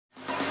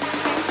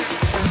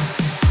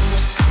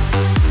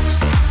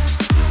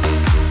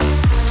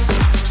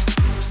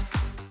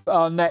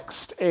Our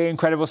next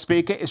incredible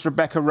speaker is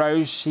Rebecca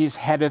Rose. She's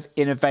Head of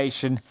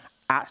Innovation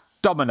at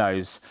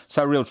Domino's.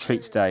 So a real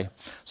treat today.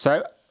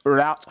 So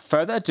without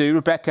further ado,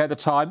 Rebecca, the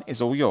time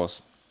is all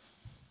yours.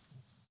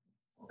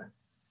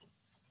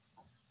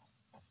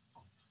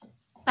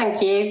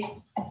 Thank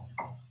you.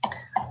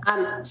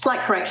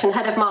 Slight correction,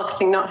 Head of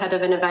Marketing, not Head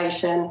of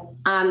Innovation.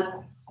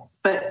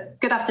 But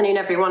good afternoon,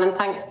 everyone, and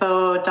thanks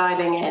for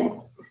dialing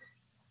in.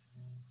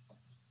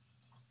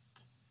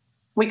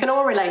 We can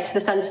all relate to the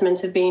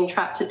sentiment of being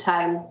trapped at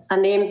home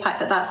and the impact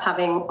that that's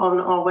having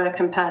on our work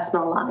and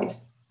personal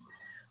lives.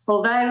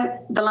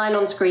 Although the line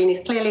on screen is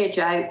clearly a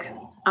joke,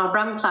 our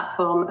brand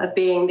platform of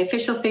being the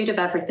official food of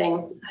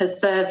everything has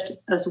served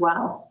us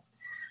well.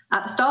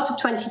 At the start of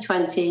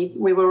 2020,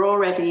 we were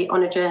already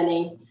on a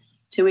journey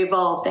to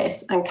evolve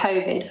this, and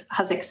COVID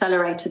has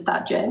accelerated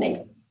that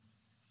journey.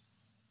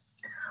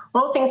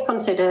 All things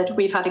considered,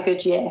 we've had a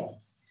good year.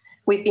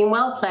 We've been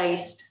well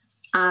placed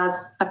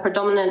as a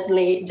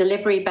predominantly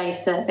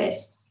delivery-based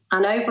service,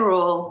 and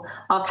overall,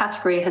 our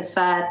category has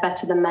fared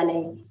better than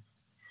many.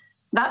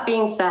 That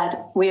being said,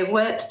 we have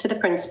worked to the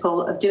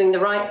principle of doing the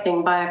right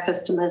thing by our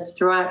customers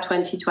throughout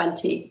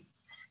 2020.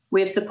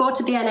 We have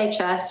supported the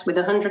NHS with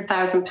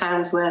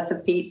 £100,000 worth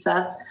of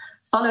pizza,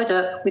 followed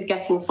up with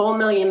getting £4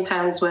 million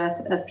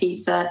worth of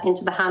pizza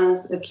into the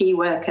hands of key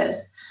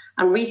workers,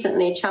 and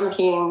recently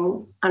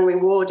championing and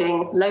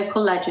rewarding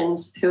local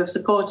legends who have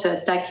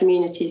supported their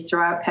communities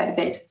throughout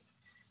COVID,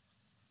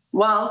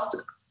 whilst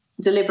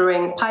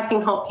delivering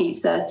piping hot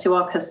pizza to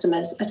our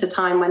customers at a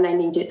time when they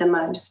need it the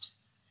most.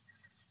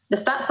 The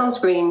stats on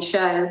screen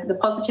show the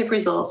positive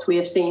results we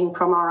have seen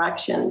from our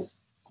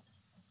actions.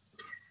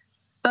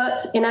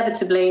 But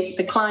inevitably,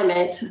 the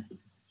climate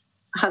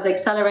has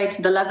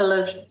accelerated the level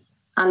of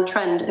and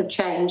trend of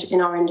change in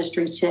our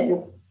industry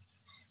too.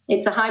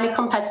 It's a highly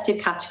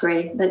competitive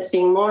category that's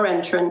seeing more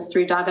entrants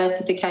through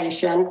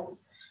diversification.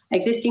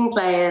 Existing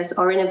players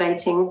are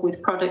innovating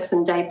with products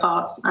and day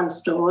parts and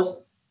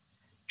stores.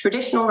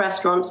 Traditional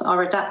restaurants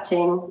are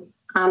adapting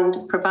and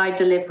provide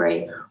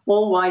delivery,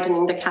 all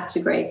widening the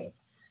category,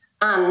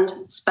 and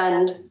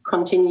spend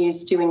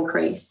continues to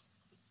increase.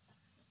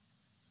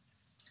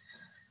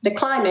 The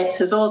climate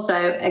has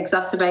also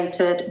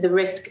exacerbated the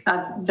risk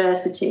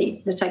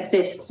adversity that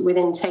exists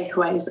within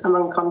takeaways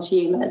among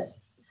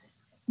consumers.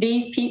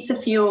 These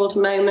pizza-fueled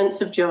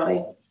moments of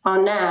joy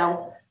are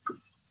now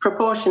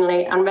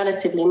proportionally and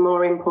relatively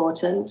more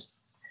important.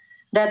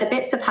 They're the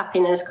bits of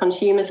happiness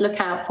consumers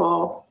look out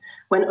for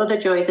when other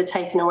joys are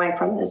taken away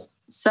from us.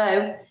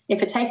 So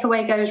if a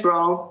takeaway goes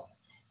wrong,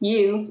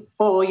 you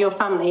or your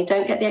family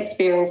don't get the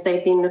experience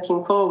they've been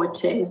looking forward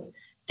to.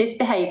 This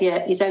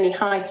behaviour is only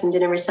heightened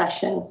in a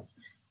recession.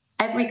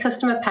 Every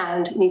customer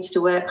pound needs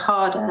to work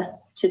harder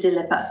to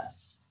deliver.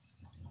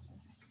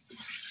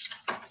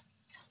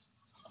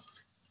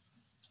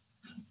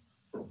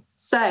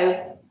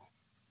 So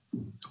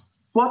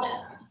what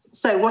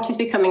is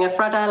becoming a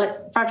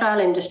fragile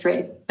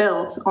industry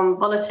built on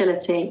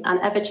volatility and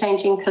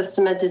ever-changing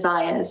customer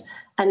desires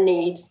and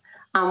needs,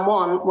 and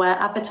one where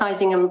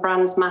advertising and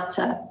brands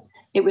matter?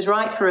 It was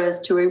right for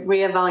us to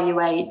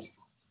reevaluate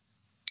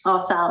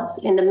ourselves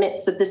in the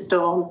midst of the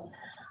storm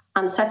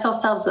and set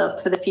ourselves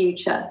up for the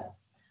future,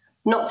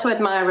 not to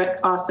admire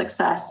our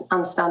success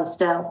and stand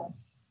still.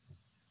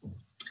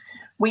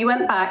 We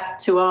went back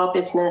to our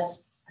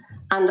business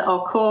and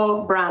our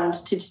core brand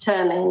to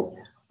determine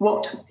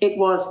what it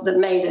was that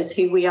made us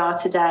who we are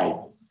today.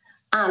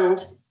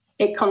 And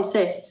it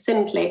consists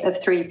simply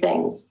of three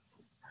things: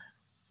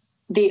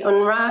 the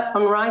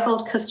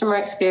unrivaled customer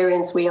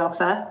experience we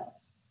offer,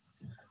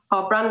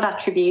 our brand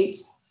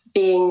attributes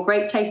being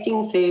great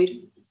tasting food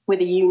with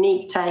a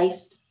unique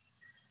taste,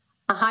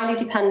 a highly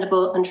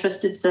dependable and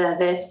trusted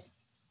service,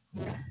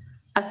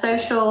 a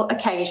social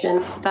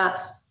occasion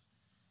that's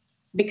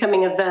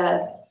becoming a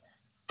verb.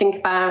 Think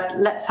about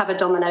let's have a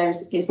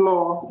Domino's is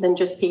more than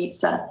just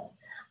pizza,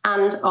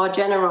 and our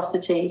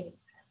generosity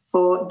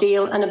for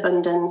deal and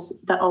abundance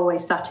that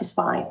always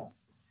satisfy.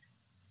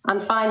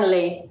 And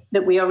finally,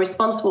 that we are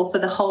responsible for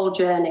the whole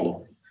journey,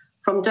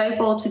 from dough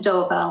ball to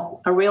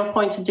doorbell, a real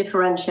point of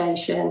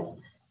differentiation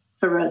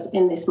for us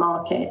in this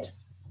market.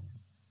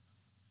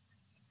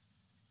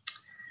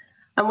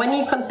 And when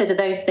you consider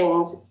those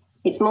things,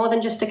 it's more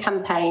than just a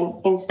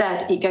campaign.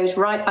 Instead, it goes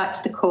right back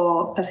to the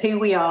core of who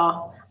we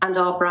are and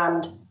our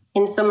brand.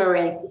 In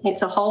summary,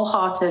 it's a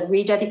wholehearted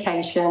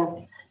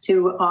rededication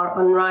to our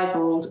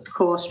unrivaled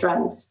core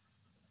strengths.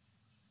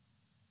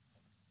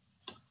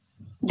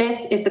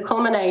 This is the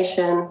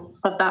culmination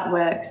of that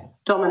work.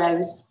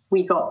 Domino's,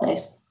 we got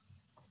this.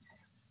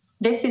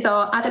 This is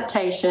our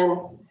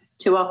adaptation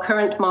to our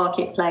current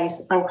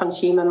marketplace and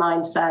consumer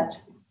mindset.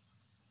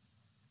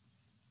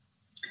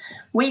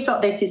 We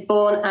got this is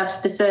born out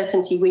of the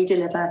certainty we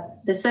deliver,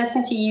 the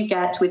certainty you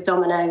get with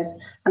Domino's,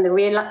 and the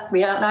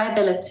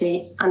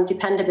reliability and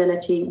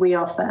dependability we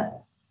offer.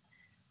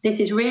 This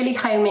is really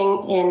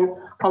homing in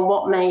on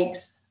what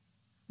makes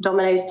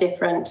Domino's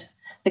different,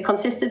 the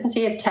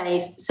consistency of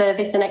taste,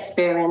 service and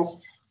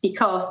experience,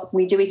 because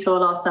we do it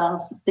all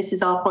ourselves. This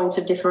is our point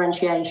of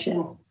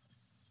differentiation.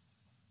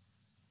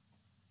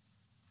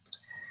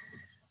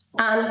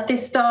 And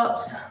this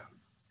starts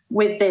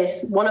with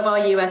this, one of our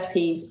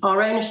USPs,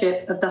 our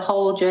ownership of the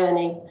whole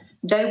journey,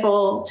 dough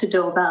ball to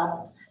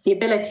doorbell, the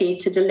ability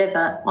to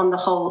deliver on the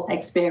whole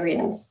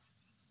experience.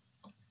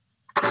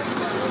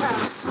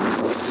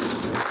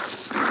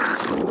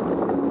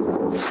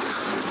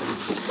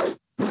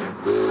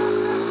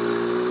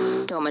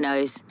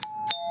 Domino's.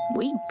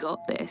 We got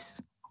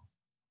this.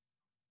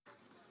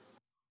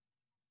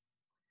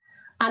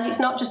 And it's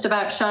not just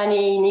about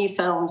shiny new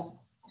films.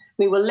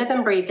 We will live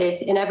and breathe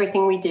this in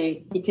everything we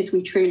do because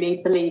we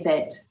truly believe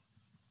it.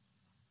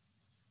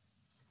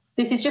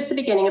 This is just the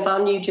beginning of our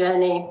new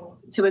journey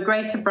to a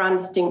greater brand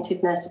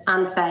distinctiveness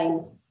and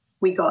fame.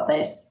 We got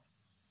this.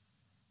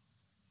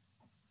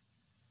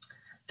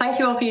 Thank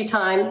you all for your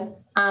time.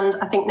 And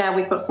I think now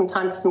we've got some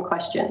time for some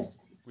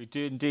questions. We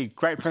do indeed.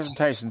 Great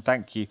presentation,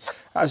 thank you.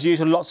 As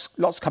usual,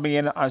 lots coming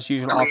in. As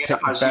usual, I'll pick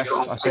the best,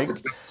 I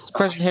think.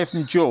 Question here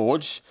from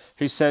George,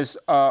 who says,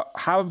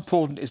 how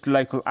important is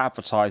local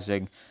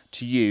advertising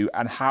to you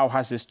and how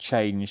has this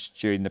changed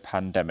during the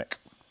pandemic?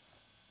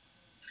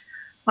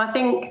 I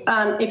think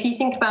if you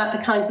think about the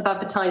kinds of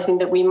advertising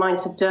that we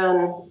might have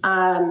done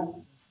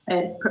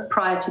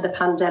prior to the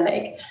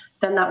pandemic,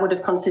 then that would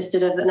have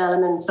consisted of an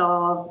element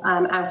of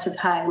out of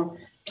home.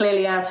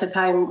 Clearly, out of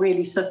home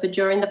really suffered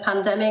during the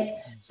pandemic.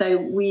 So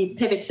we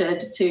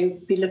pivoted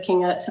to be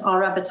looking at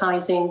our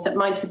advertising that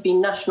might have been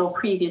national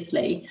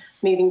previously,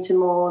 moving to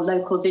more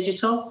local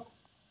digital.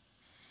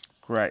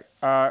 Great.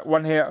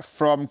 One here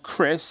from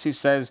Chris, who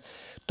says,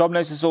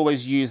 Domino's has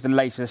always used the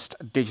latest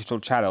digital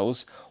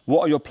channels.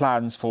 What are your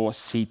plans for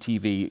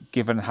CTV,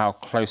 given how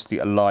closely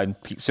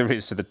aligned pizza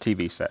is to the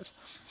TV set?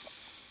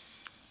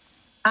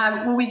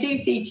 Well, we do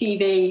see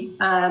TV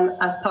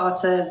as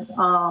part of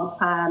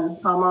our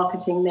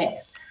marketing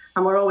mix,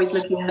 and we're always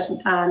looking at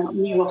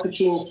new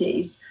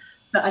opportunities.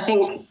 But I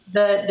think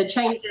the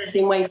changes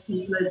in ways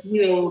people are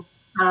viewing,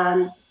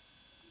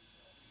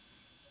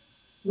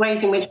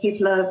 ways in which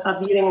people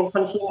are viewing and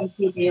consuming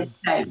TV has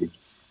changed.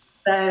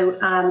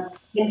 So,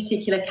 in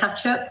particular,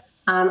 Catch Up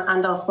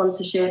and our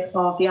sponsorship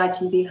of the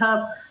ITV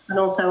Hub, and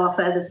also our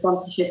further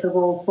sponsorship of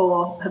All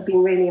Four, have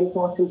been really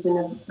important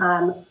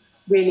and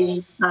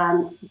really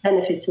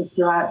benefited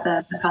throughout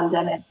the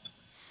pandemic.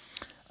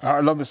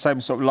 Along the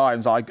same sort of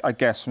lines, I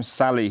guess, from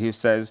Sally, who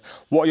says,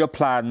 what are your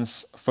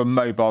plans for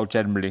mobile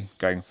generally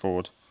going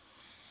forward?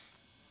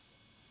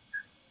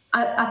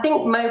 I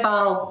think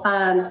mobile,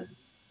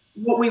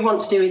 what we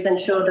want to do is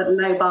ensure that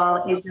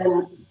mobile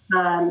isn't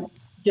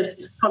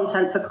just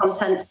content for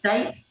content's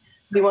sake.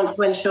 We want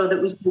to ensure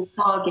that we can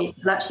target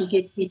and actually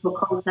give people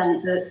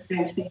content that's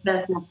going to be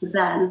personal to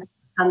them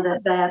and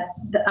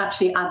that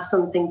actually adds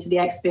something to the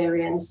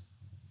experience.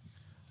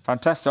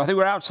 Fantastic. I think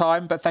we're out of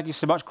time, but thank you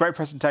so much. Great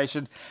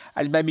presentation.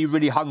 And it made me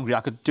really hungry.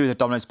 I could do the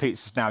Domino's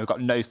pizzas now. We've got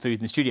no food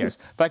in the studios.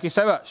 Thank you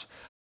so much.